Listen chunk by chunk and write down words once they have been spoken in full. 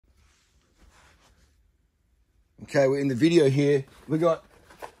Okay, we're in the video here. We got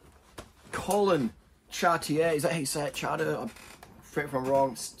Collin Chartier. Is that how you say it? Charter? I'm afraid if I'm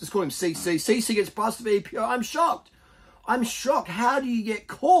wrong. Just call him CC. CC gets busted for EPO. I'm shocked. I'm shocked. How do you get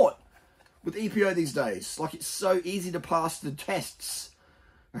caught with EPO these days? Like, it's so easy to pass the tests,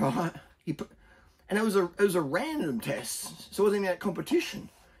 right? And it was a random test, so it wasn't even that competition.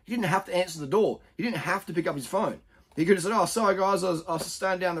 He didn't have to answer the door. He didn't have to pick up his phone. He could have said, "Oh, sorry guys, I was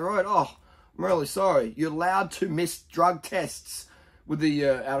standing down the road. Oh, I'm really sorry." You're allowed to miss drug tests with the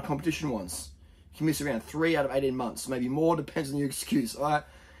out of competition ones. You can miss around 3 out of 18 months, maybe more, depends on your excuse. All right?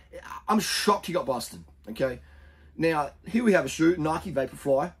 I'm shocked he got busted. Okay. Now here we have a shoe, Nike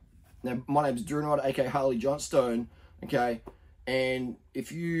Vaporfly. Now my name's Duranide, aka Harley Johnstone. Okay, and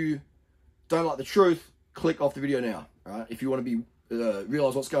if you don't like the truth, click off the video now. All right. If you want to be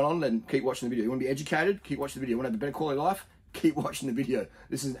realize what's going on, then keep watching the video. You want to be educated, keep watching the video. You want to have a better quality of life, keep watching the video.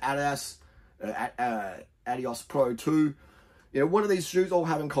 This is an Adios Pro 2. You know, what do these shoes all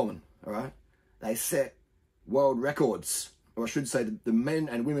have in common? All right, they set world records, or I should say the men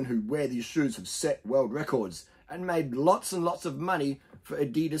and women who wear these shoes have set world records and made lots and lots of money for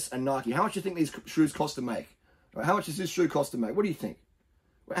Adidas and Nike. How much do you think these shoes cost to make? Right, how much does this shoe cost to make? What do you think?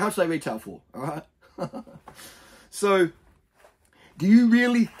 How much do they retail for? All right. So, do you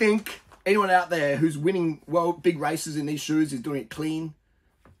really think anyone out there who's winning big races in these shoes is doing it clean?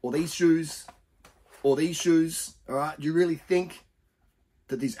 Or these shoes? Or these shoes? All right. Do you really think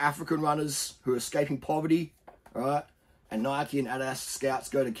that these African runners who are escaping poverty, all right, and Nike and Adidas scouts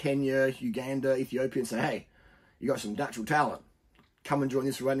go to Kenya, Uganda, Ethiopia and say, "Hey, you got some natural talent. Come and join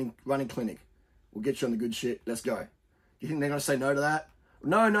this running clinic. We'll get you on the good shit. Let's go." Do you think they're going to say no to that?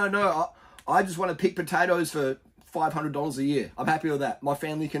 No. I just want to pick potatoes for $500 a year. I'm happy with that. My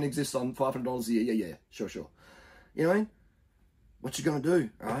family can exist on $500 a year. Yeah. Sure. You know what I mean? What you going to do?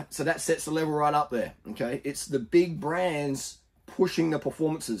 All right. So that sets the level right up there. Okay. It's the big brands pushing the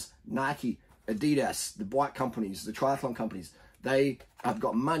performances. Nike, Adidas, the bike companies, the triathlon companies. They have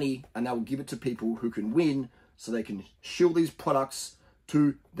got money and they will give it to people who can win, so they can shill these products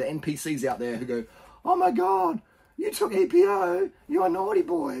to the NPCs out there who go, "Oh my God, you took EPO. You're a naughty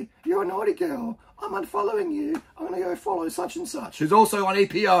boy. You're a naughty girl. I'm unfollowing you. I'm going to go follow such and such, who's also on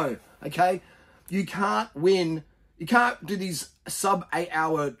EPO." Okay? You can't win. You can't do these sub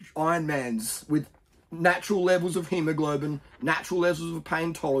 8-hour Ironmans with natural levels of hemoglobin, natural levels of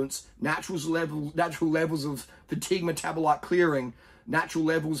pain tolerance, natural levels of fatigue metabolite clearing, natural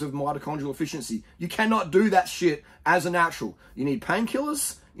levels of mitochondrial efficiency. You cannot do that shit as a natural. You need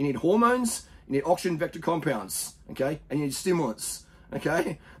painkillers, you need hormones, you need oxygen vector compounds, okay? And you need stimulants,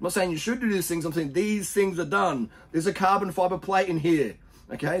 okay? I'm not saying you should do these things, I'm saying these things are done. There's a carbon fiber plate in here,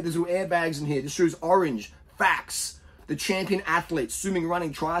 okay? There's little airbags in here. This shoe's orange. Facts. The champion athletes, swimming,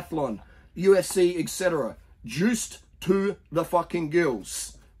 running, triathlon, UFC, etc. Juiced to the fucking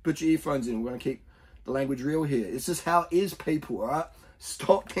gills. Put your earphones in. We're going to keep the language real here. It's just how it is, people, all right?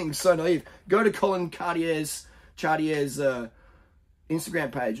 Stop being so naive. Go to Collin Chartier's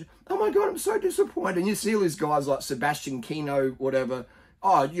Instagram page. "Oh my God, I'm so disappointed." And you see all these guys like Sebastian Kino, whatever.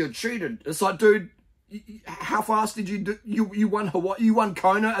 "Oh, you're cheated." It's like, dude, how fast did you do? You won Hawaii? You won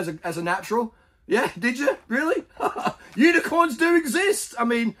Kona as a natural? Yeah, did you? Really? Unicorns do exist. I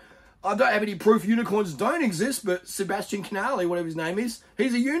mean, I don't have any proof unicorns don't exist, but Sebastian Canale, whatever his name is,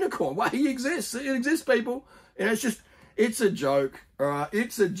 he's a unicorn. Well, he exists. It exists, people. And it's a joke, all right?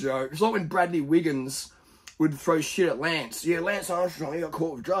 It's a joke. It's like when Bradley Wiggins would throw shit at Lance. "Yeah, Lance Armstrong, he got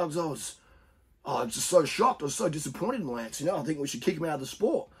caught with drugs. I was just so shocked. I was so disappointed in Lance. You know, I think we should kick him out of the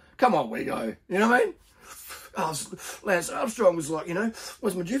sport." Come on, Wiggo. You know what I mean? Lance Armstrong was like, you know,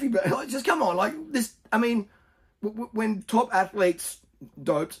 "Where's my jiffy bag?" Like, just come on, like this. I mean, when top athletes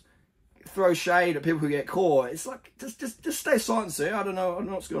doped throw shade at people who get caught, it's like just stay silent, sir. I don't know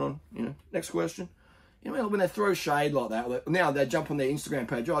what's going on. You know, next question. You know, when they throw shade like that, now they jump on their Instagram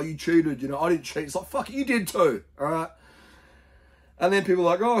page. "Oh, you cheated. You know, I didn't cheat." It's like, fuck it, you did too. All right. And then people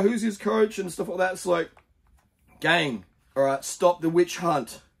are like, "Oh, who's his coach?" and stuff like that. It's like, gang. All right, stop the witch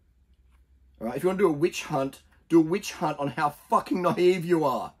hunt. All right, if you want to do a witch hunt on how fucking naive you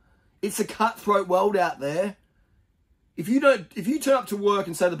are. It's a cutthroat world out there. If you turn up to work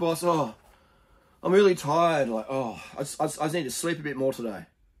and say to the boss, "Oh, I'm really tired," like, "Oh, I just need to sleep a bit more today.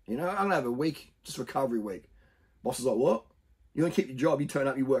 You know, I'm going to have a week, just recovery week." Boss is like, "What? You want to keep your job, you turn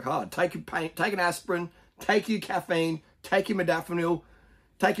up, you work hard. Take an aspirin, take your caffeine, take your modafinil,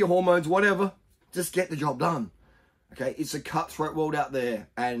 take your hormones, whatever. Just get the job done." Okay, it's a cutthroat world out there,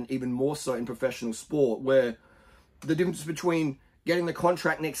 and even more so in professional sport, where the difference between getting the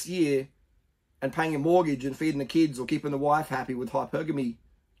contract next year and paying your mortgage and feeding the kids or keeping the wife happy with hypergamy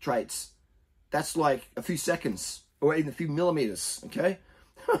traits that's like a few seconds or even a few millimeters, okay?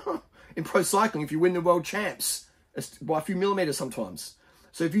 In pro cycling, if you win the world champs, it's by a few millimeters sometimes.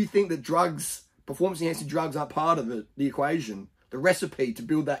 So if you think that drugs, performance-enhancing drugs aren't part of the equation, the recipe to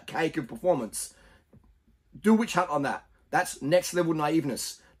build that cake of performance, do a witch hunt on that. That's next level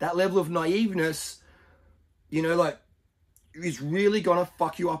naiveness. That level of naiveness, you know, like, is really going to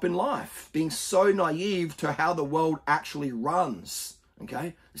fuck you up in life. Being so naive to how the world actually runs,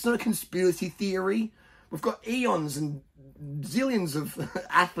 okay? It's not a conspiracy theory. We've got eons and zillions of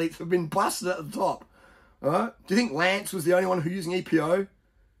athletes who have been busted at the top, all right? Do you think Lance was the only one who using EPO?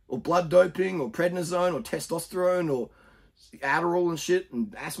 Or blood doping, or prednisone, or testosterone, or Adderall and shit,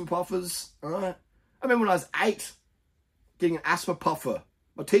 and asthma puffers, all right? I remember when I was 8, getting an asthma puffer.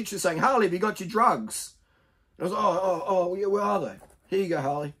 My teacher saying, Harley, have you got your drugs? And I was like, oh, yeah, where are they? Here you go,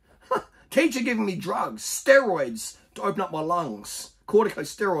 Harley. Teacher giving me drugs, steroids to open up my lungs,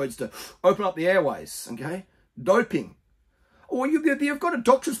 corticosteroids to open up the airways, okay? Doping. Or you've got a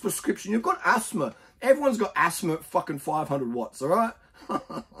doctor's prescription, you've got asthma. Everyone's got asthma at fucking 500 watts, all right?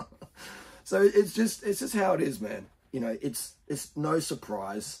 So it's just how it is, man. You know, it's no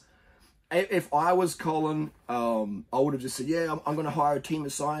surprise. If I was Collin, I would have just said, yeah, I'm going to hire a team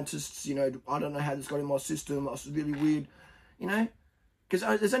of scientists. You know, I don't know how this got in my system. That's really weird, you know?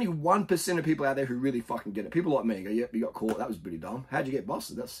 Because there's only 1% of people out there who really fucking get it. People like me go, yep, you got caught. That was pretty dumb. How'd you get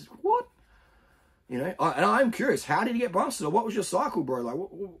busted? That's just, what? You know? And I'm curious, how did you get busted? Or what was your cycle, bro? Like,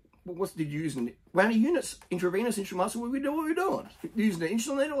 what did you use? How many units, intravenous, intramuscular, what were you doing? Using the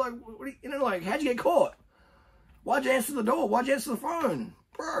insulin needle? Like, you know, like, how'd you get caught? Why'd you answer the door? Why'd you answer the phone?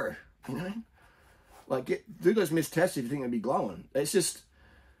 Bro, you know? Like, do those missed tests if you think they'd be glowing. It's just,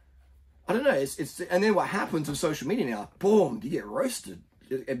 I don't know. And then what happens with social media now, boom, you get roasted.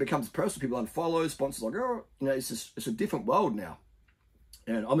 It becomes personal. People unfollow, sponsors like, oh, you know, it's a different world now.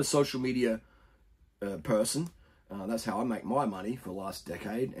 And I'm a social media person. That's how I make my money for the last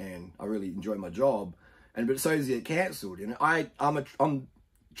decade, and I really enjoy my job. But so does it get cancelled. You know, I'm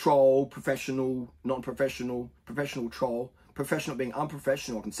troll, professional, non-professional, professional troll, professional being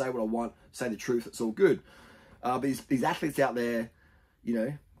unprofessional. I can say what I want, say the truth. It's all good. But these athletes out there, you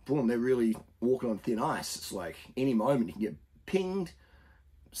know, boom, they're really walking on thin ice. It's like any moment you can get pinged,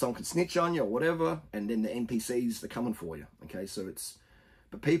 someone can snitch on you or whatever, and then the NPCs, they're coming for you. Okay, so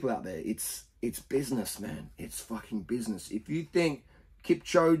but people out there, it's business, man. It's fucking business. If you think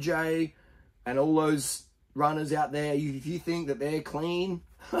Kipchoge and all those runners out there, if you think that they're clean,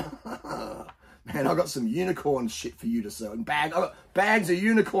 man, I've got some unicorn shit for you to sell. I've got bags of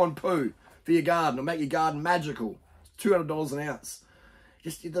unicorn poo for your garden. I'll make your garden magical. It's $200 an ounce.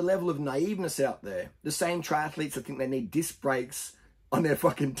 Just the level of naiveness out there. The same triathletes that think they need disc brakes on their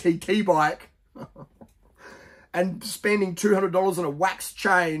fucking TT bike and spending $200 on a wax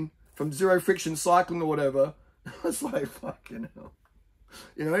chain from Zero Friction Cycling or whatever. It's like, fucking hell.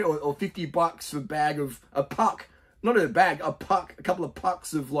 You know, or $50 for a bag of a puck. Not a bag, a puck, a couple of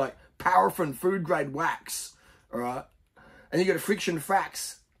pucks of like paraffin food grade wax. All right. And you got a Friction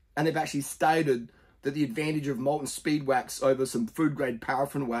Frax, and they've actually stated that the advantage of molten speed wax over some food grade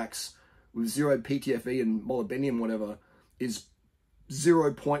paraffin wax with zero PTFE and molybdenum, whatever, is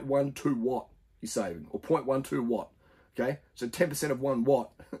 0.12 watt you're saving, or 0.12 watt. Okay, so 10% of 1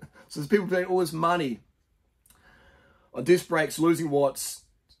 watt. So there's people paying all this money on disc brakes, losing watts,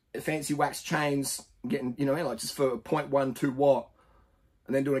 fancy wax chains, getting, you know, like just for 0.12 watt,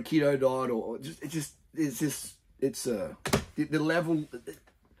 and then doing a keto diet, or it's the level.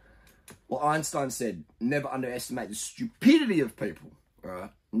 Well, Einstein said, never underestimate the stupidity of people. All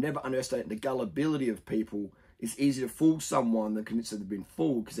right, never underestimate the gullibility of people. It's easier to fool someone than convince them they've been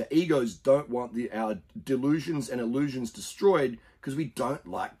fooled, because our egos don't want our delusions and illusions destroyed, because we don't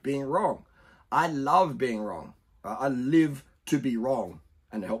like being wrong. I love being wrong. I live to be wrong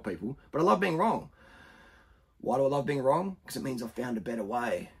and to help people, but I love being wrong. Why do I love being wrong? Because it means I found a better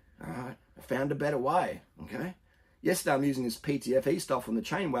way. All right, I found a better way. Okay. Yesterday I'm using this PTFE stuff on the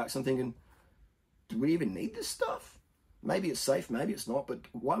chain wax. I'm thinking, do we even need this stuff? Maybe it's safe, maybe it's not, but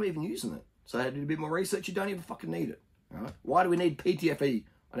why are we even using it? So I did a bit more research. You don't even fucking need it. All right? Why do we need PTFE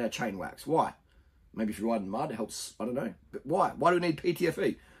on our chain wax? Why? Maybe if you ride in mud, it helps. I don't know. But why? Why do we need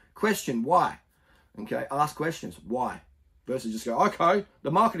PTFE? Question, why? Okay, ask questions. Why? Versus just go, okay,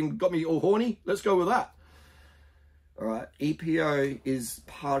 the marketing got me all horny. Let's go with that. All right, EPO is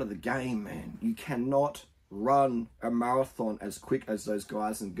part of the game, man. You cannot run a marathon as quick as those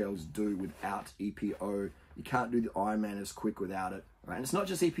guys and girls do without EPO. You can't do the Ironman as quick without it. Right? And it's not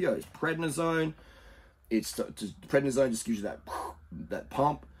just EPO, it's prednisone. Prednisone just gives you that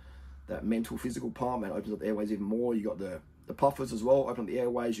pump, that mental, physical pump, and opens up the airways even more. You got the the puffers as well, open up the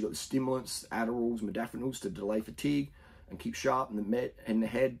airways. You've got the stimulants, Adderalls, modafinils to delay fatigue and keep sharp in the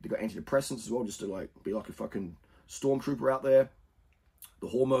head. They've got antidepressants as well, just to like be like a fucking stormtrooper out there. The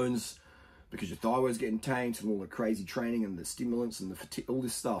hormones, because your thyroid's getting tamed and all the crazy training and the stimulants and the fatigue, all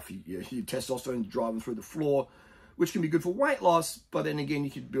this stuff. Your testosterone driving through the floor, which can be good for weight loss, but then again,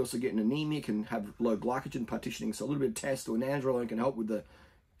 you could be also getting anemic and have low glycogen partitioning. So a little bit of test or nandrolone can help with the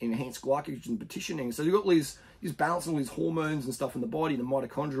enhanced glycogen partitioning. So you've got all these balancing all these hormones and stuff in the body, the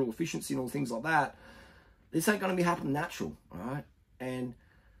mitochondrial efficiency and all things like that. This ain't going to be happening natural, all right? And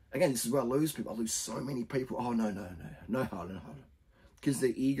again, this is where I lose people. I lose so many people. Oh, no harder. Because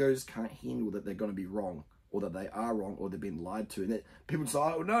their egos can't handle that they're going to be wrong, or that they are wrong, or they've been lied to. And that people say,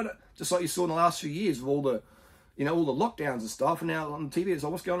 oh, no, just like you saw in the last few years with all the, you know, all the lockdowns and stuff. And now on TV, it's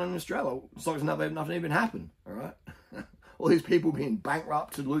like, what's going on in Australia? It's like nothing even happened, all right? All these people being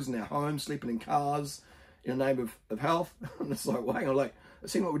bankrupted, losing their homes, sleeping in cars in the name of health. And it's like, well, hang on, like, it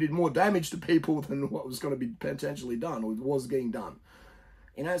seemed like we did more damage to people than what was going to be potentially done, or was getting done.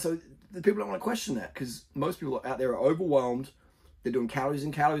 You know, so the people don't want to question that, because most people out there are overwhelmed. They're doing calories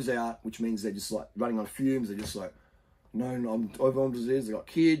in, calories out, which means they're just like running on fumes. They're just like, no, I'm overwhelmed as it is. They got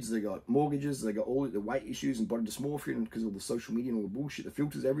kids, they got mortgages, they got all the weight issues and body dysmorphia, and because of all the social media and all the bullshit, the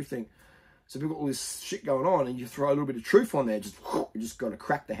filters, everything. So people got all this shit going on, and you throw a little bit of truth on there, you just got to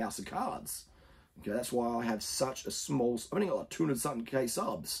crack the house of cards. Okay, that's why I have such a small. I've only got like 200-something K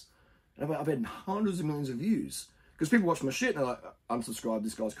subs, and I've had hundreds of millions of views, because people watch my shit and they're like, unsubscribe,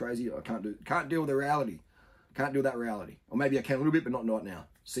 this guy's crazy. I can't deal with the reality. Can't deal with that reality. Or maybe I can a little bit, but not right now.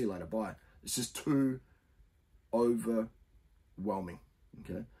 See you later. Bye. It's just too overwhelming.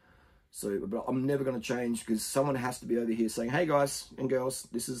 Okay. So, but I'm never going to change, because someone has to be over here saying, hey guys and girls,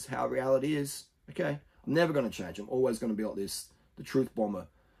 this is how reality is. Okay. I'm never going to change. I'm always going to be like this, the truth bomber,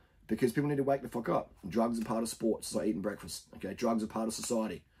 because people need to wake the fuck up. Drugs are part of sports. It's like eating breakfast. Okay. Drugs are part of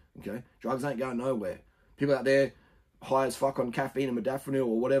society. Okay. Drugs ain't going nowhere. People out there high as fuck on caffeine and modafinil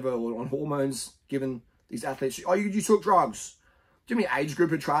or whatever, or on hormones, giving these athletes, oh, you took drugs. Do you know how many age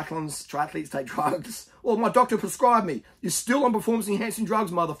group of triathletes take drugs? Well, my doctor prescribed me. You're still on performance-enhancing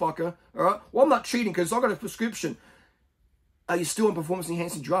drugs, motherfucker. All right? Well, I'm not cheating because I got a prescription. Are you still on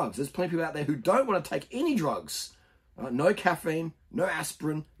performance-enhancing drugs? There's plenty of people out there who don't want to take any drugs. No caffeine, no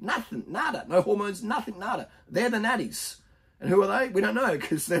aspirin, nothing, nada. No hormones, nothing, nada. They're the natties. And who are they? We don't know,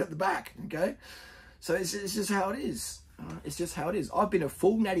 because they're at the back, okay? So it's just how it is. It's just how it is. I've been a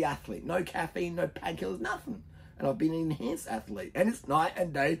full natty athlete. No caffeine, no painkillers, nothing. And I've been an enhanced athlete. And it's night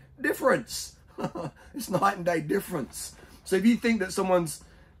and day difference. It's night and day difference. So if you think that someone's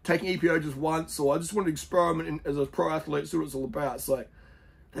taking EPO just once, or I just want to experiment as a pro athlete, see what it's all about, it's like,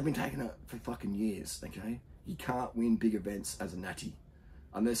 they've been taking it for fucking years, okay? You can't win big events as a natty.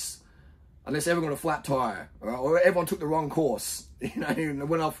 Unless everyone got a flat tire, or everyone took the wrong course. You know, and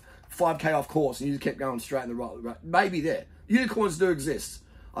went off 5K off course, and you just kept going straight in the right. Maybe there. Unicorns do exist.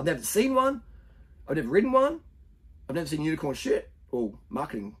 I've never seen one. I've never ridden one. I've never seen unicorn shit. Or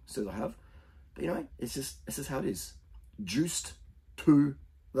marketing says I have. But you know, it's just how it is. Juiced to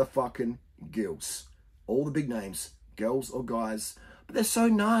the fucking gills. All the big names, girls or guys. But they're so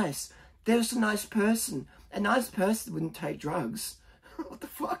nice. They're just a nice person. A nice person wouldn't take drugs. What the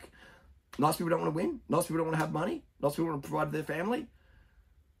fuck? Nice people don't want to win. Nice people don't want to have money. Nice people want to provide for their family.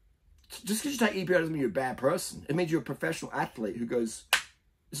 Just because you take EPO doesn't mean you're a bad person. It means you're a professional athlete who goes,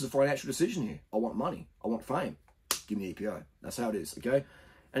 this is a financial decision here. I want money. I want fame. Give me the EPO. That's how it is, okay?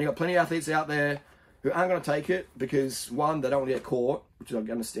 And you've got plenty of athletes out there who aren't going to take it because, one, they don't want to get caught, which I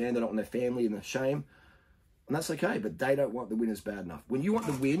understand. They don't want their family and the shame. And that's okay, but they don't want the winners bad enough. When you want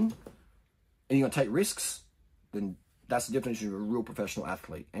to win and you're going to take risks, then that's the definition of a real professional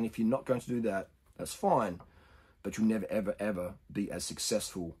athlete. And if you're not going to do that, that's fine. But you'll never, ever, ever be as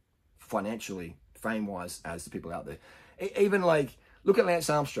successful financially, fame-wise, as the people out there. Even like, look at Lance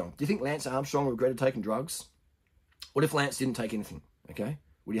Armstrong. Do you think Lance Armstrong regretted taking drugs? What if Lance didn't take anything, okay?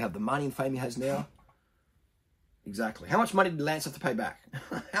 Would he have the money and fame he has now? Exactly. How much money did Lance have to pay back?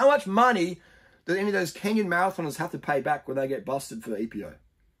 How much money do any of those Kenyan marathoners have to pay back when they get busted for EPO?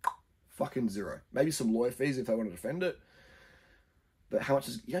 Fucking zero. Maybe some lawyer fees if they want to defend it. But how much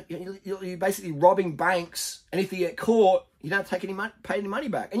is... You're basically robbing banks, and if you get caught, you don't take any money, pay any money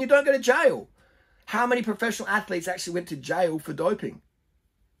back, and you don't go to jail. How many professional athletes actually went to jail for doping?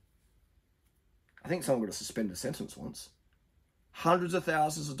 I think someone got a suspended sentence once. Hundreds of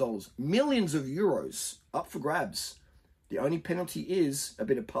thousands of dollars, millions of euros up for grabs. The only penalty is a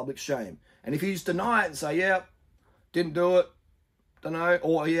bit of public shame. And if you just deny it and say, yeah, didn't do it, don't know,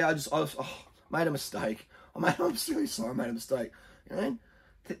 or yeah, I made a mistake. I'm really sorry, I made a mistake. You know,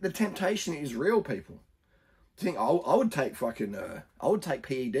 the temptation is real, people. I would take fucking, I would take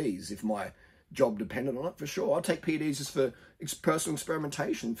PEDs if my job depended on it, for sure. I'd take PEDs just for personal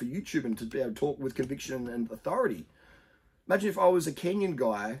experimentation, for YouTube, and to be able to talk with conviction and authority. Imagine if I was a Kenyan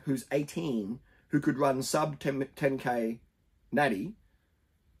guy who's 18, who could run sub 10K natty,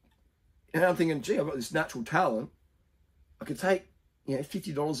 and I'm thinking, gee, I've got this natural talent. I could take, you know,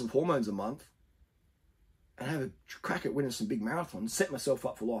 $50 of hormones a month and have a crack at winning some big marathons, set myself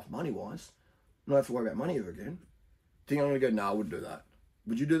up for life money-wise. Not have to worry about money ever again. Think I'm going to go, no, I wouldn't do that.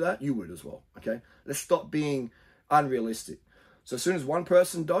 Would you do that? You would as well, okay? Let's stop being unrealistic. So as soon as one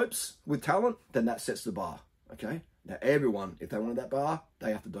person dopes with talent, then that sets the bar, okay? Now everyone, if they wanted that bar,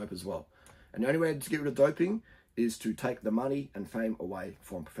 they have to dope as well. And the only way to get rid of doping is to take the money and fame away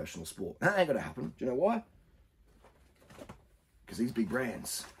from professional sport. That ain't going to happen. Do you know why? Because these big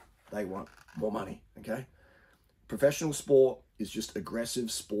brands, they want more money, okay? Professional sport is just aggressive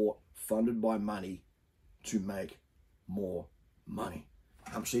sport funded by money to make more money.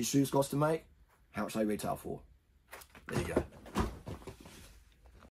 How much these shoes cost to make? How much they retail for? There you go.